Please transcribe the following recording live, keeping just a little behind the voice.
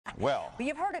Well,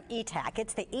 you've heard of ETTAC.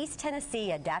 It's the East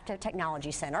Tennessee Adaptive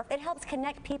Technology Center. It helps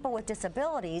connect people with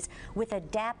disabilities with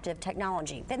adaptive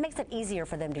technology. That makes it easier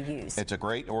for them to use. it's a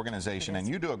great organization, and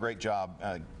you do a great job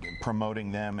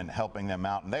promoting them and helping them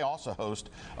out. And they also host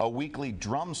a weekly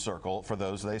drum circle for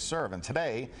those they serve. And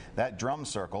today, that drum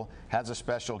circle has a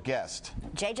special guest.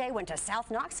 JJ went to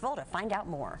South Knoxville to find out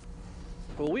more.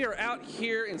 Well, we are out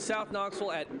here in South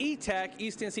Knoxville at ETTAC,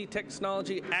 East Tennessee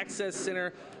Technology Access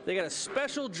Center. They got a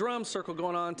special drum circle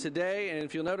going on today, and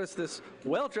if you'll notice this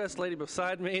well-dressed lady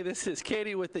beside me, this is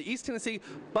Katie with the East Tennessee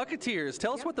Bucketeers.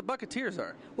 Tell us what the Bucketeers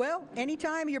are. Well,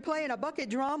 anytime you're playing a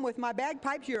bucket drum with my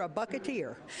bagpipes, you're a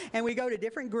Bucketeer. And we go to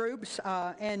different groups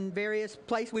and various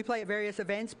places. We play at various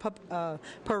events,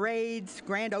 parades,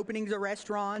 grand openings of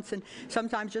restaurants, and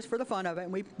sometimes just for the fun of it,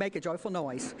 and we make a joyful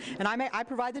noise. And I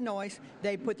provide the noise.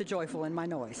 They put the joyful in my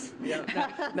noise.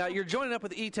 Yeah. Now you're joining up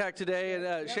with ETTAC today, and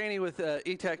Shani with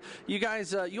ETTAC. You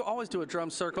guys, you always do a drum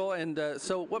circle, and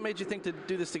so what made you think to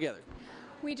do this together?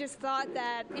 We just thought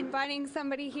that inviting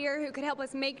somebody here who could help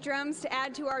us make drums to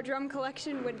add to our drum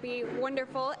collection would be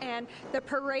wonderful, and the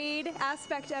parade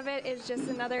aspect of it is just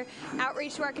another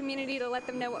outreach to our community to let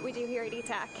them know what we do here at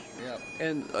ETTAC. Yeah.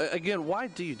 And again, why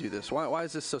do you do this? Why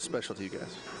is this so special to you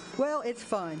guys? Well, it's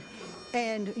fun.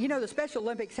 And, you know, the Special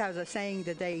Olympics has a saying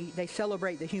that they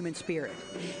celebrate the human spirit.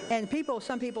 And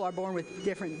some people are born with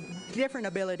different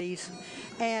abilities,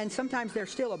 and sometimes they're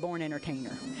still a born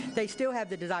entertainer. They still have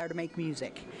the desire to make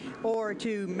music or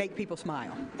to make people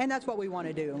smile. And that's what we want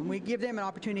to do. And we give them an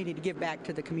opportunity to give back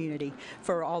to the community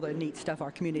for all the neat stuff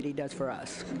our community does for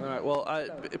us. All right. Well,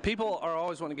 people are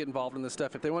always want to get involved in this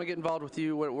stuff. If they want to get involved with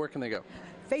you, where can they go?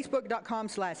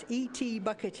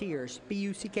 Facebook.com/ET-Bucketeers,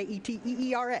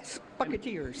 Bucketeers.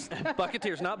 Bucketeers.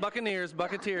 Bucketeers, not Buccaneers,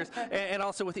 Bucketeers, and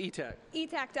also with ETTAC.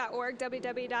 ETTAC.org,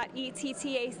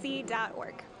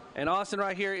 www.ettac.org. And Austin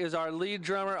right here is our lead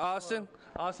drummer. Austin,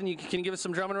 can you give us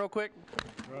some drumming real quick?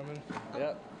 Drumming?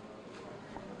 Yep.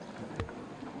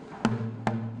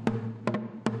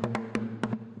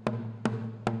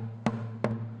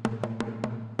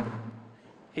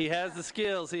 He has the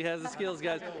skills. He has the skills,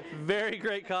 guys. Very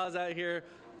great cause out here.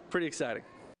 Pretty exciting.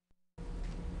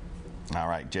 All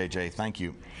right, JJ, thank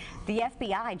you. The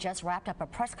FBI just wrapped up a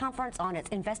press conference on its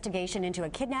investigation into a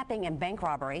kidnapping and bank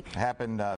robbery. Happened